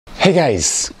Hey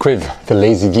guys, Quiv, the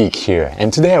Lazy Geek here,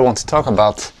 and today I want to talk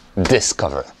about this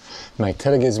cover, my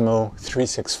Telegizmo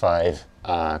 365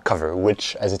 cover,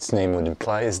 which, as its name would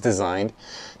imply, is designed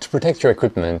to protect your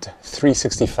equipment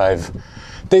 365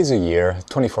 days a year,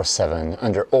 24/7,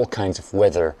 under all kinds of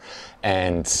weather,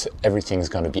 and everything's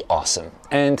gonna be awesome.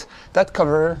 And that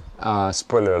cover,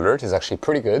 spoiler alert, is actually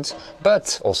pretty good,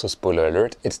 but also spoiler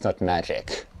alert, it's not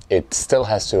magic. It still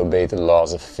has to obey the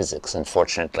laws of physics,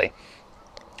 unfortunately.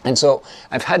 And so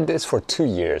I've had this for 2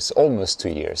 years, almost 2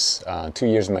 years, 2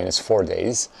 years minus 4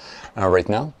 days right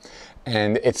now.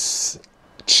 And it's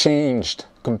changed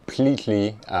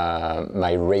completely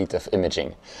my rate of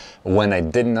imaging. When I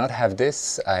did not have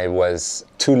this, I was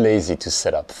too lazy to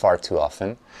set up far too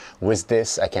often. With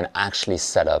this, I can actually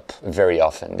set up very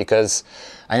often because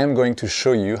I am going to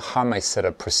show you how my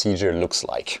setup procedure looks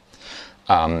like.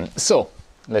 So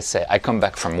let's say I come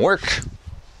back from work,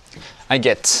 I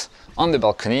get on the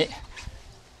balcony,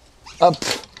 up,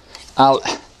 I'll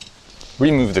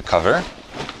remove the cover.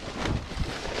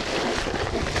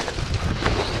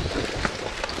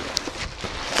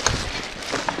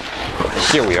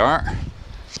 Here we are.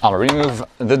 I'll remove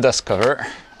the dust cover,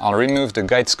 I'll remove the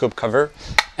guide scope cover,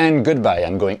 and goodbye,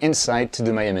 I'm going inside to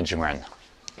do my imaging run.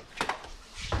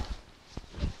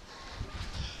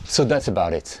 So that's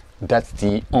about it. That's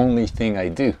the only thing I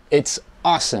do. It's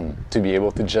awesome to be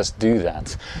able to just do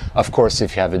that. Of course,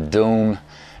 if you have a dome,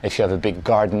 if you have a big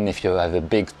garden, if you have a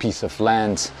big piece of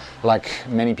land, like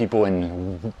many people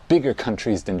in bigger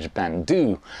countries than Japan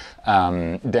do,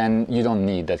 then you don't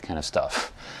need that kind of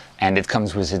stuff. And it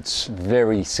comes with its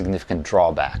very significant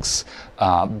drawbacks.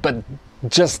 But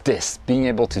just this, being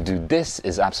able to do this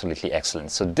is absolutely excellent.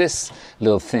 So this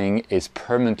little thing is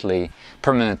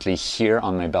permanently here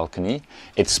on my balcony.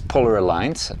 It's polar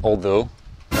aligned, although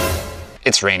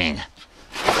it's raining.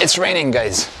 It's raining,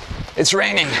 guys. It's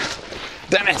raining.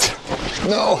 Damn it.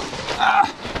 No.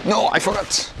 No, I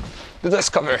forgot. The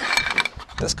dust cover.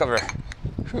 Dust cover.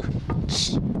 Whew.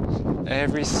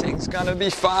 Everything's gonna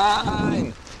be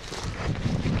fine.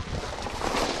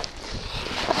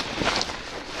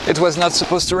 It was not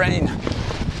supposed to rain.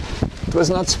 It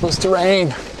was not supposed to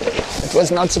rain. It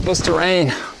was not supposed to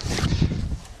rain.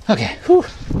 Okay, whew.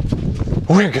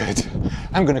 We're good.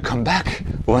 I'm gonna come back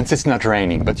once it's not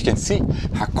raining, but you can see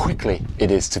how quickly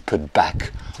it is to put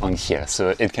back on here.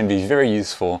 So it can be very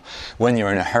useful when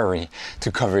you're in a hurry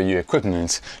to cover your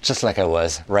equipment, just like I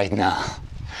was right now.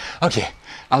 Okay,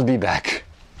 I'll be back.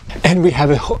 And we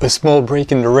have a small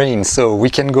break in the rain, so we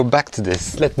can go back to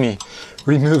this. Let me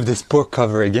remove this poor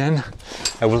cover again.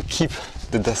 I will keep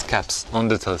the dust caps on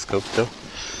the telescope though.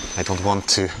 I don't want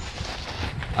to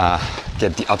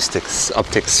get the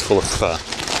optics full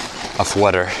of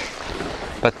water.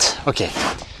 But okay,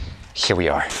 here we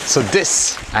are. So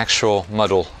this actual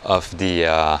model of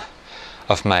the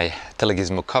of my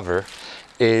Telegizmo cover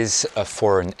is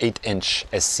for an 8-inch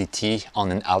SCT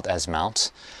on an alt-az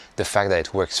mount. The fact that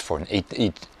it works for an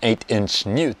 8-inch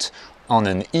Newt on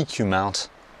an EQ mount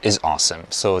is awesome.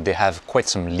 So they have quite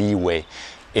some leeway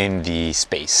in the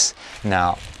space.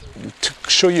 Now, to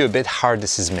show you a bit how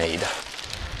this is made.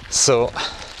 So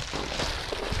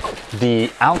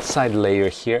the outside layer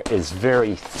here is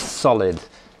very solid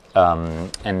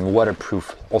and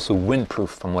waterproof, also windproof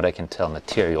from what I can tell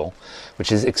material,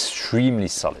 which is extremely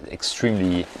solid,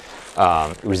 extremely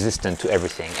resistant to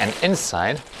everything. And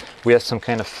inside we have some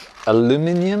kind of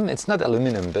aluminum, it's not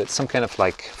aluminum, but some kind of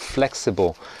like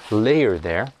flexible layer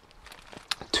there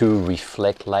to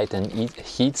reflect light and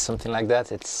heat, something like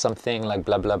that. It's something like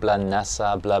blah blah blah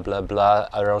NASA, blah blah blah,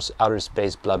 outer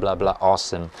space, blah blah blah,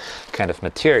 awesome kind of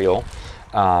material.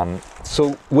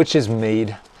 So which is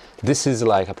made, this is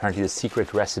like apparently the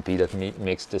secret recipe that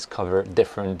makes this cover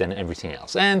different than everything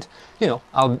else. And you know,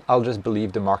 I'll just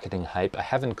believe the marketing hype. I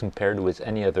haven't compared with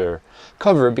any other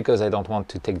cover because I don't want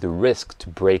to take the risk to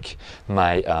break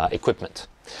my equipment.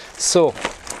 So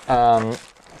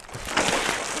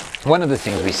one of the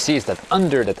things we see is that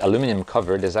under that aluminum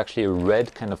cover there's actually a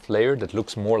red kind of layer that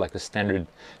looks more like a standard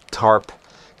tarp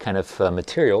kind of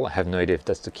material. I have no idea if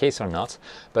that's the case or not,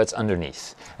 but it's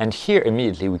underneath. And here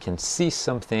immediately we can see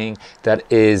something that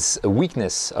is a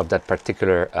weakness of that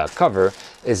particular cover,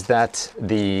 is that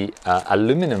the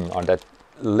aluminum, or that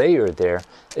layer there,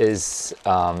 is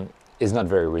not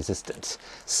very resistant.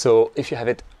 So if you have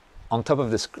it on top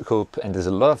of the scope and there's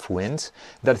a lot of wind,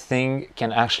 that thing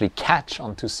can actually catch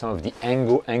onto some of the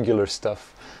angular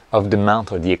stuff of the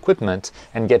mount or the equipment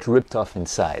and get ripped off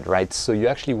inside, right? So you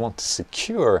actually want to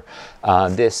secure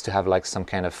this, to have like some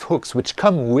kind of hooks which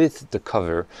come with the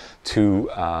cover to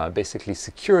basically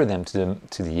secure them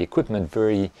to the equipment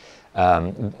very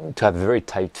to have a very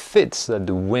tight fit so that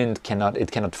the wind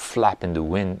cannot flap in the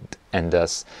wind and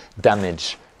thus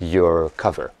damage your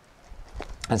cover.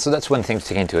 And so that's one thing to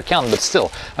take into account, but still,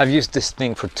 I've used this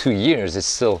thing for 2 years. It's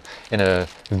still in a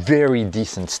very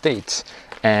decent state,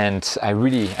 and I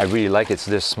really like it.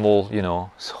 So there's small, you know,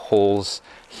 holes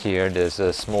here. There's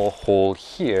a small hole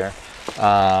here,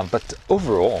 but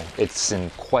overall, it's in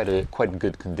quite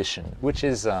good condition, which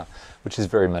is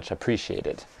very much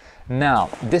appreciated. Now,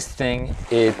 this thing,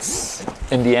 it's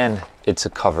in the end, it's a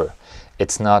cover.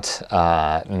 It's not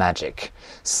magic.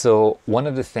 So one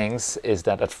of the things is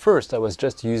that at first I was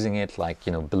just using it like,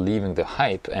 you know, believing the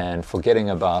hype and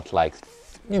forgetting about like,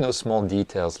 you know, small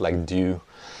details like dew.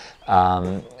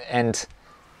 And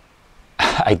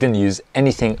I didn't use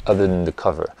anything other than the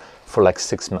cover for like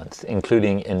 6 months,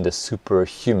 including in the super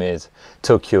humid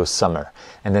Tokyo summer.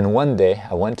 And then one day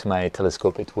I went to my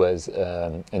telescope. It was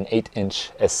an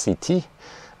 8-inch SCT.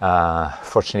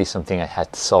 Fortunately, something I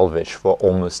had salvaged for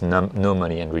almost no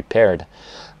money and repaired.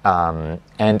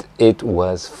 And it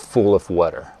was full of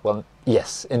water. Well,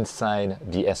 yes, inside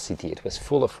the SCT, it was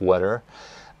full of water.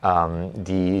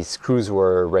 The screws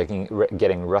were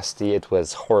getting rusty. It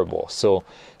was horrible. So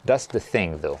that's the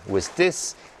thing, though. With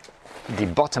this, the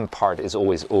bottom part is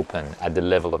always open at the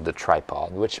level of the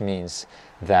tripod, which means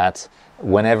that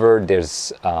whenever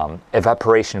there's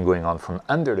evaporation going on from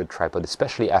under the tripod,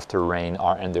 especially after rain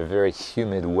or under very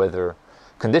humid weather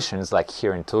conditions like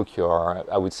here in Tokyo, or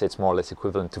I would say it's more or less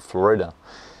equivalent to Florida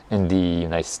in the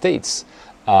United States,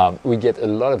 we get a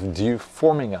lot of dew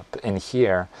forming up in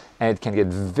here, and it can get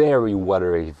very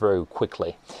watery very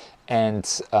quickly. And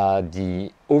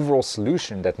the overall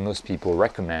solution that most people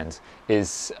recommend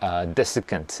is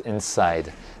desiccant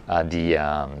inside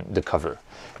the cover.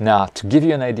 Now, to give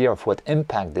you an idea of what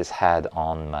impact this had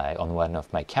on one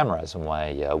of my cameras,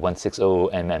 my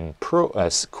 160mm Pro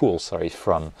Cool,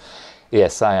 from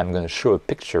ASI, I'm going to show a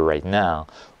picture right now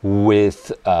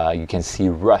with you can see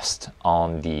rust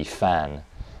on the fan,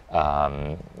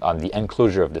 on the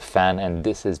enclosure of the fan, and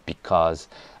this is because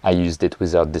I used it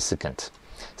without desiccant.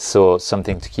 So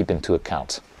something to keep into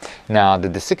account. Now, the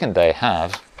desiccant I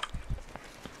have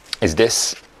is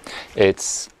this.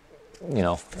 It's, you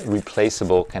know,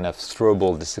 replaceable kind of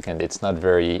throwable desiccant. It's not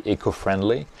very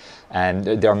eco-friendly, and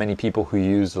there are many people who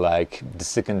use like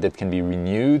desiccant that can be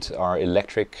renewed or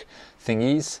electric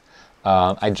thingies.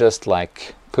 I just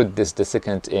like put this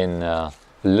desiccant in a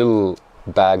little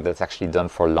bag that's actually done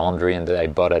for laundry and that I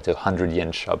bought at a 100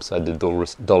 yen shop, so at the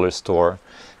dollar store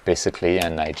basically,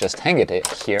 and I just hang it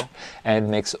here, and it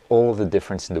makes all the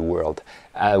difference in the world.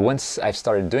 Once I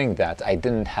started doing that, I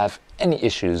didn't have any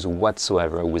issues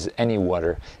whatsoever with any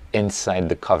water inside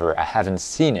the cover. I haven't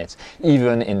seen it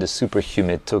even in the super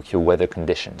humid Tokyo weather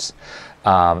conditions.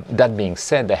 That being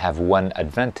said, I have one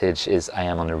advantage, is I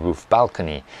am on a roof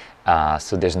balcony,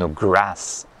 so there's no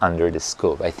grass under the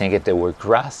scope. I think if there were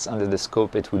grass under the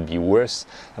scope, it would be worse.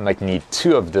 I might need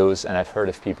 2 of those, and I've heard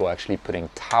of people actually putting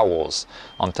towels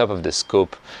on top of the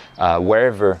scope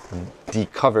wherever the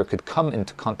cover could come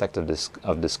into contact of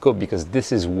the scope, because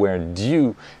this is where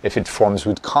dew, if it forms,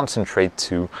 would concentrate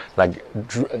to, like,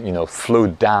 you know, flow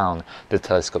down the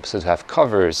telescope. So to have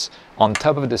covers on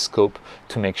top of the scope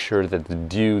to make sure that the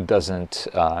dew doesn't,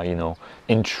 you know,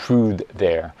 intrude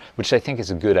there, which I think is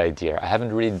a good idea. I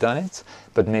haven't really done it,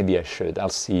 but maybe I should. I'll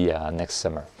see next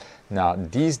summer. Now,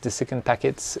 these desiccant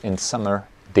packets in summer,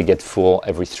 they get full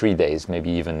every 3 days, maybe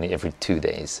even every 2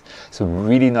 days. So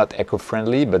really not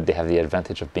eco-friendly, but they have the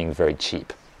advantage of being very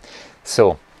cheap.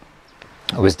 So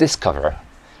with this cover,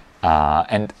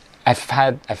 and I've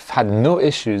had no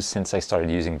issues since I started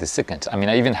using desiccant. I mean,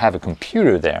 I even have a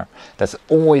computer there that's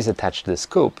always attached to the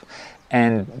scope,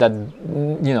 and that,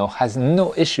 you know, has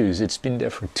no issues. It's been there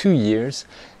for 2 years,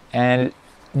 and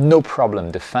no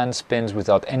problem. The fan spins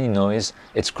without any noise.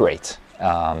 It's great.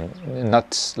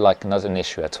 Not an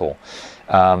issue at all.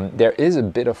 There is a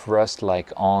bit of rust,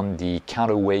 like on the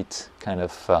counterweight kind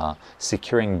of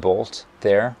securing bolt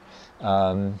there.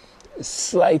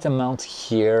 Slight amount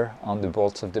here on the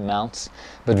bolts of the mounts,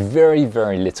 but very,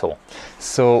 very little.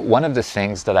 So one of the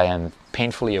things that I am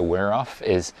painfully aware of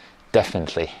is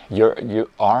definitely you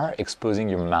are exposing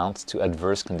your mount to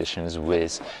adverse conditions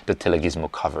with the Telegizmo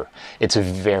cover. It's a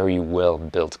very well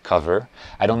built cover.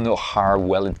 I don't know how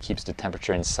well it keeps the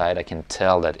temperature inside. I can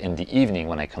tell that in the evening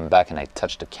when I come back and I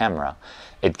touch the camera,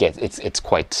 it's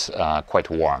quite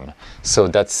warm. So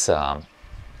that's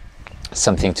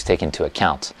something to take into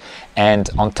account. And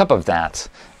on top of that,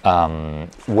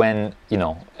 when, you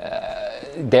know,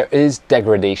 there is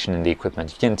degradation in the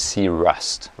equipment. You can see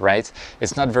rust, right?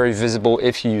 It's not very visible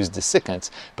if you use desiccant,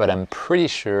 but I'm pretty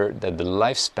sure that the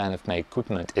lifespan of my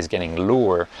equipment is getting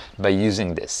lower by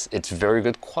using this. It's very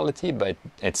good quality, but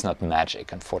it's not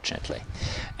magic, unfortunately.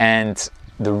 And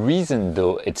the reason,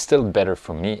 though, it's still better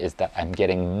for me is that I'm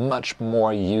getting much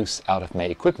more use out of my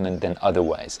equipment than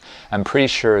otherwise. I'm pretty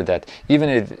sure that even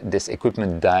if this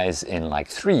equipment dies in like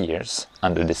 3 years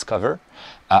under this cover,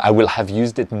 I will have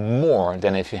used it more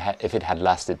than if it had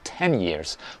lasted 10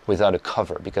 years without a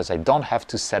cover, because I don't have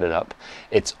to set it up.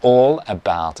 It's all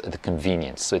about the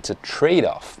convenience. So it's a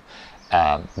trade-off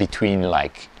between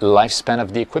like lifespan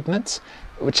of the equipment,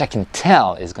 which I can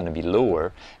tell is going to be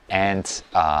lower, and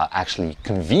actually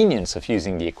convenience of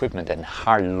using the equipment and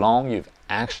how long you've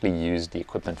actually used the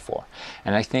equipment for.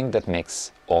 And I think that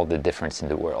makes all the difference in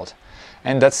the world.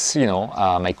 And that's, you know,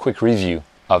 my quick review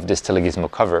of this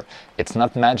Telegizmo cover. It's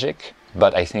not magic,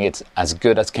 but I think it's as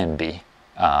good as can be.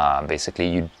 Basically,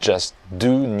 you just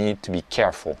do need to be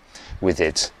careful with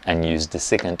it and use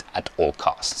desiccant at all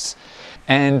costs.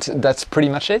 And that's pretty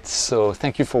much it. So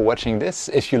thank you for watching this.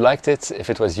 If you liked it, if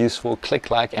it was useful,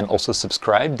 click like and also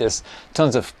subscribe. There's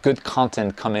tons of good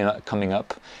content coming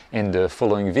up in the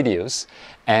following videos.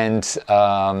 And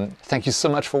thank you so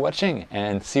much for watching,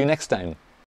 and see you next time.